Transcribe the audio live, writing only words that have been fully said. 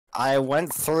I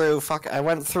went through. I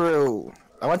went to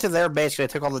their base. 'Cause I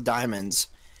took all the diamonds,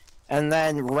 and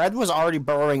then red was already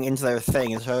burrowing into their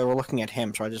thing, and so they were looking at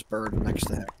him. So I just burrowed next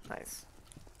to him. Nice.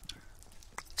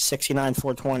 69,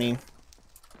 420.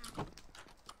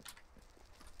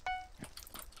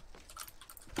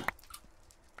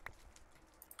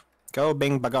 Go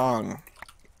bing bagong.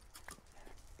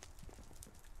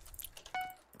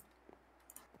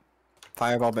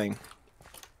 Fireball bing.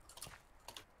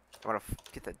 I wanna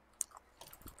get the.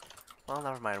 Well,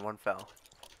 never mind. One fell.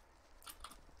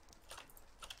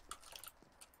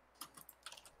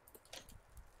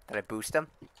 Did I boost him?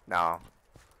 No.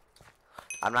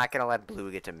 I'm not gonna let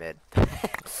blue get to mid.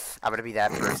 I'm gonna be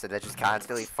that person that just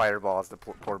constantly fireballs the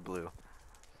poor blue.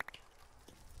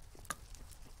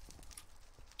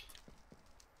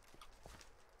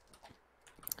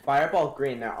 Fireball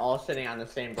green. They're all sitting on the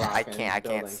same block. I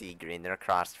can't see green. They're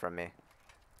across from me.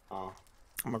 Oh.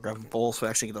 I'm gonna grab a bowl so I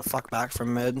actually get the fuck back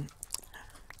from mid.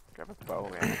 Grab a bow,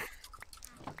 man.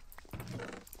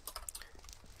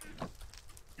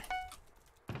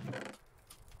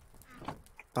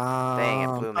 Dang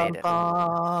it, blue made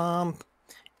it.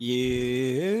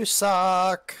 You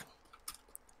suck.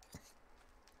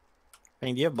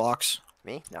 Bang, do you have blocks?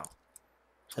 Me? No.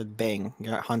 Said Bang. You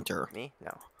got Hunter. Me?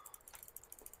 No.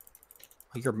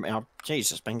 Oh, you're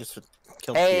Jesus, Bang just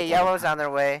killed. Hey, people. yellow's on their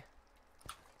way.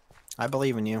 I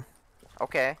believe in you.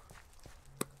 Okay.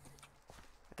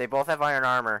 They both have iron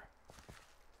armor.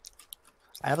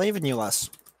 I believe in you less.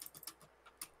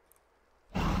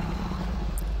 I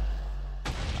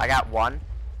got one.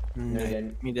 No, you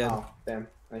didn't. Me did. Oh, damn.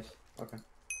 Nice. Okay.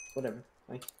 Whatever.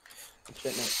 Nice. Good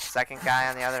shit, mate. Second guy,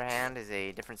 on the other hand, is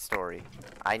a different story.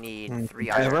 I need 3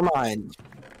 iron. Never mind.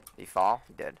 Did he fall?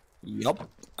 He did. Yup.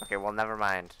 Okay, well, never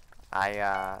mind.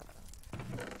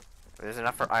 There's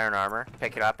enough for iron armor.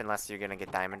 Pick it up unless you're gonna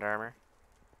get diamond armor.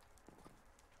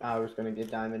 I was gonna get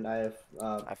diamond. I have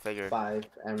I figured. 5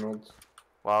 emeralds.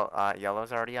 Well,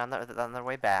 yellow's already on their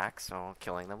way back, so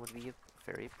killing them would be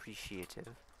very appreciative.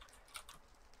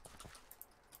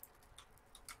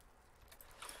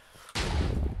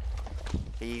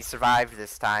 He survived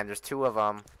this time. There's 2 of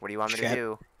them. What do you want me to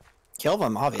do? Kill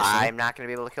them, obviously. I'm not gonna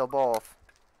be able to kill both.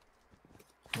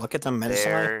 Look at them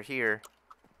menacingly. They're here.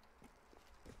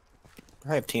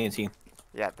 I have TNT.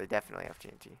 Yeah, they definitely have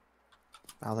TNT.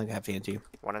 I don't think I have TNT.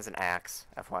 One is an axe,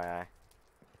 FYI.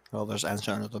 Well, there's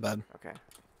Einstein under the bed. Okay.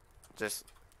 Just...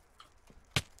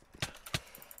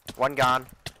 One gone.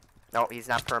 No, he's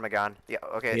not perma-gone. Yeah,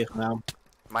 okay. Yeah, no.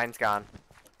 Mine's gone.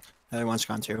 The other one's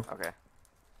gone too. Okay.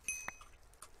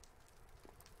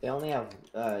 They only have,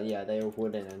 yeah, they have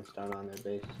wooden and stone on their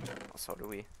base. Well, so do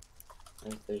we.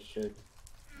 As they should.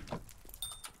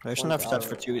 There's One's enough sets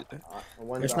for auto- 2.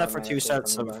 one's There's enough for 2 automatically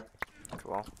sets coming of. back.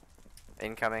 Cool.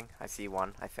 Incoming. I see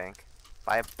one, I think.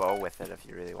 Buy a bow with it if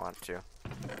you really want to.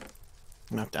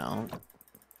 Not down.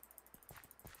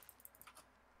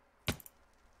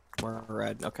 We're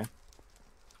red. Okay.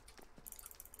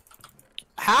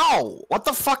 How? What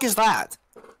the fuck is that?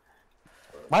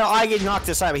 Why do I get knocked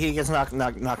aside, but he gets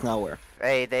knocked nowhere?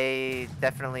 Hey, they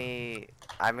definitely...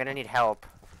 I'm gonna need help.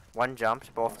 One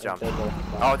jumped, both jumped. They both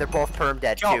Oh, they're both perm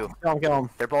dead too. Kill him.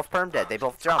 They're both perm dead. They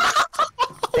both jumped.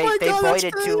 They my God, that's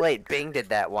voided too late. Bing did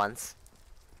that once.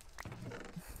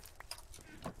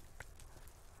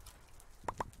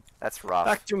 That's rough.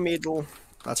 Back to middle.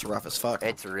 That's rough as fuck.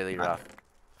 It's really rough.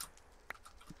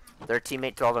 Their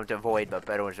teammate told them to void, but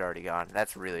Bedouin's already gone.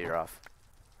 That's really rough.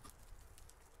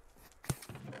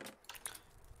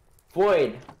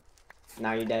 Void!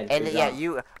 Now you're dead. And Good yeah, job.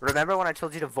 you remember when I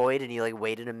told you to void and you like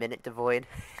waited a minute to void?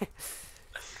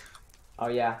 Oh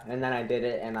yeah, and then I did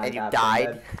it and I And you got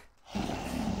died?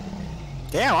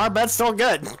 Damn, our bed's still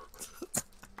good.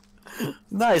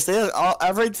 Nice.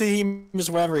 Every team just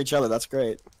went over each other. That's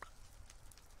great.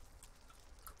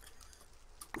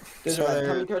 There's So a red they're-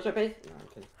 coming towards our base? No, I'm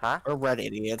kidding. Huh? We're red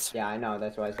idiots. Yeah, I know.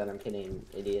 That's why I said I'm kidding,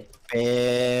 idiot.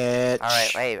 Bitch.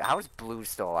 Alright, hey, how is Blue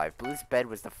still alive? Blue's bed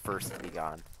was the first to be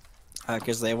gone.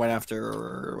 Because they went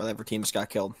after whatever team just got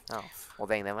killed. Oh, well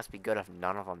dang, that must be good if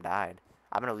none of them died.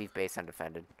 I'm gonna leave base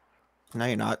undefended. No,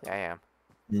 you're not. Yeah, I am.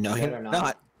 No, Yeah, you're they're not.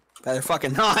 not. They're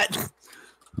fucking not.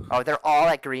 Oh, they're all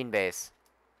at green base.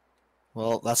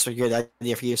 Well, that's a good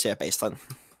idea for you to stay at base then.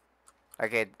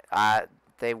 Okay,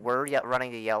 they were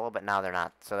running to yellow, but now they're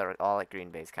not. So they're all at green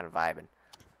base, kind of vibing.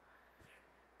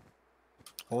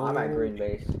 I'm at green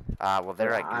base. Well,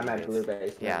 they're at green I'm at base. blue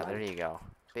base. Yeah, never there mind. you go.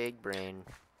 Big brain.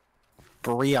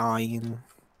 Brian.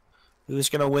 Who's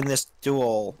gonna win this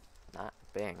duel? Not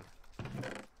Bing.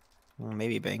 Well,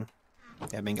 maybe Bing.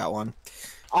 Yeah, Bing got one.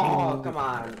 Oh, come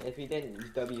on. If he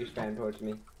didn't W spam towards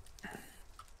me.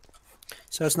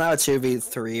 So it's now a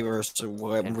 2v3 versus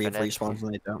what we Infinite. respawns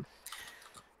when they don't.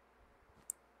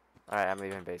 Alright, I'm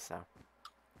leaving base now.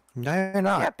 No, you're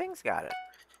not. Yeah, Bing's got it.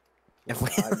 If we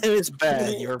lose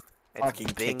bad, you're It's fucking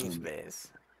Bing's kicking me base.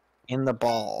 in the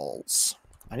balls.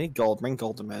 I need gold. Bring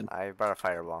gold to mid. I brought a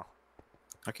fireball.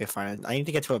 Okay, fine. I need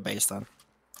to get to a base then.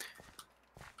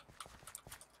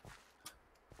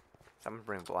 Someone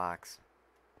bring blocks.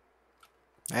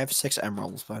 I have 6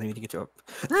 emeralds, but I need to get to a.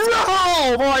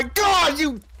 No! My God,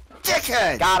 you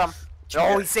dickhead! Got him!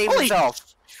 Oh, he saved Holy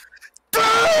himself!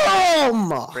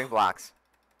 Boom! Bring blocks.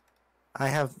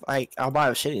 I'll buy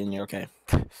a shitty in you. Okay.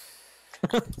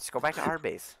 Just go back to our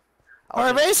base.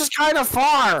 Our base is kind of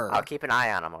far. I'll keep an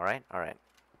eye on him. All right. All right.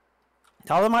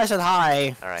 Tell them I said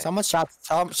hi. All right. Someone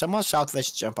shout they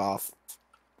should jump off.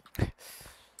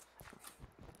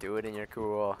 Do it in your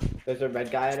cool. There's a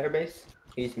red guy at our base.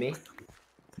 He's me.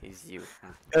 He's you.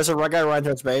 There's a red guy running to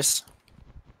its base.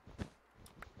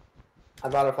 I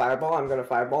brought a fireball. I'm gonna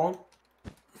fireball him.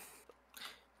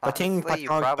 Honestly, you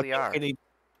probably are.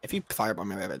 If you fireball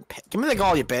me, give me the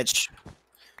gold, you bitch.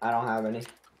 I don't have any.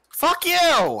 Fuck you!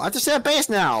 I have to stay at base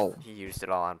now. He used it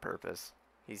all on purpose.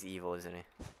 He's evil, isn't he?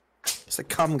 It's a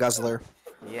cum guzzler.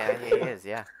 Yeah, he is.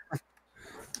 Yeah.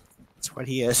 That's what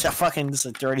he is. Just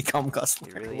a dirty cum guzzler.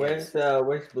 He really Where's is.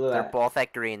 where's blue They're at? both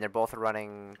at green. They're both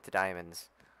running to diamonds.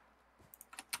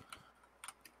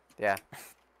 Yeah.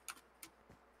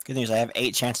 Good news, I have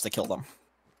 8 chances to kill them.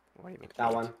 What do you mean? That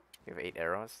 8? one. You have 8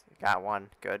 arrows. You got one.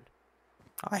 Good.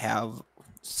 I have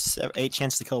 8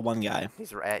 chances to kill one guy.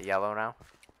 He's at yellow now.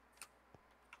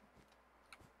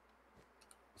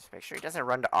 Just make sure he doesn't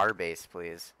run to our base,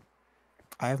 please.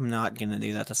 I'm not gonna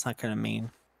do that. That's not gonna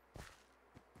mean.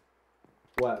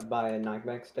 What? Buy a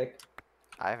knockback stick?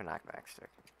 I have a knockback stick.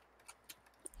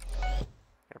 Got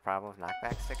a problem with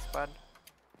knockback sticks, bud?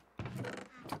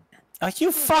 Oh,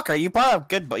 you fucker! You brought up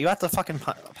good, but you have the fucking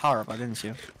power up, didn't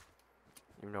you?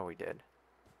 You know we did.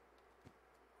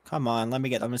 Come on, let me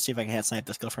get. I'm gonna see if I can hand snipe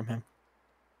this kill from him.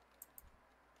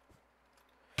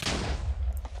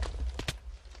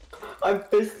 I'm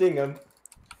fisting him.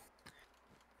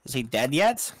 Is he dead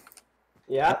yet?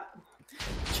 Yeah.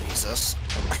 Jesus.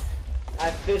 I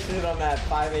fisted him at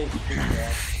 5 HP.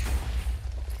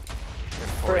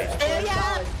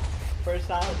 First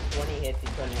round, 20 hits, he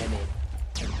couldn't hit me.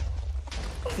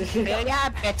 Yeah,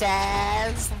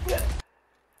 bitches.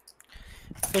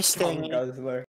 Fisting. Guzzler.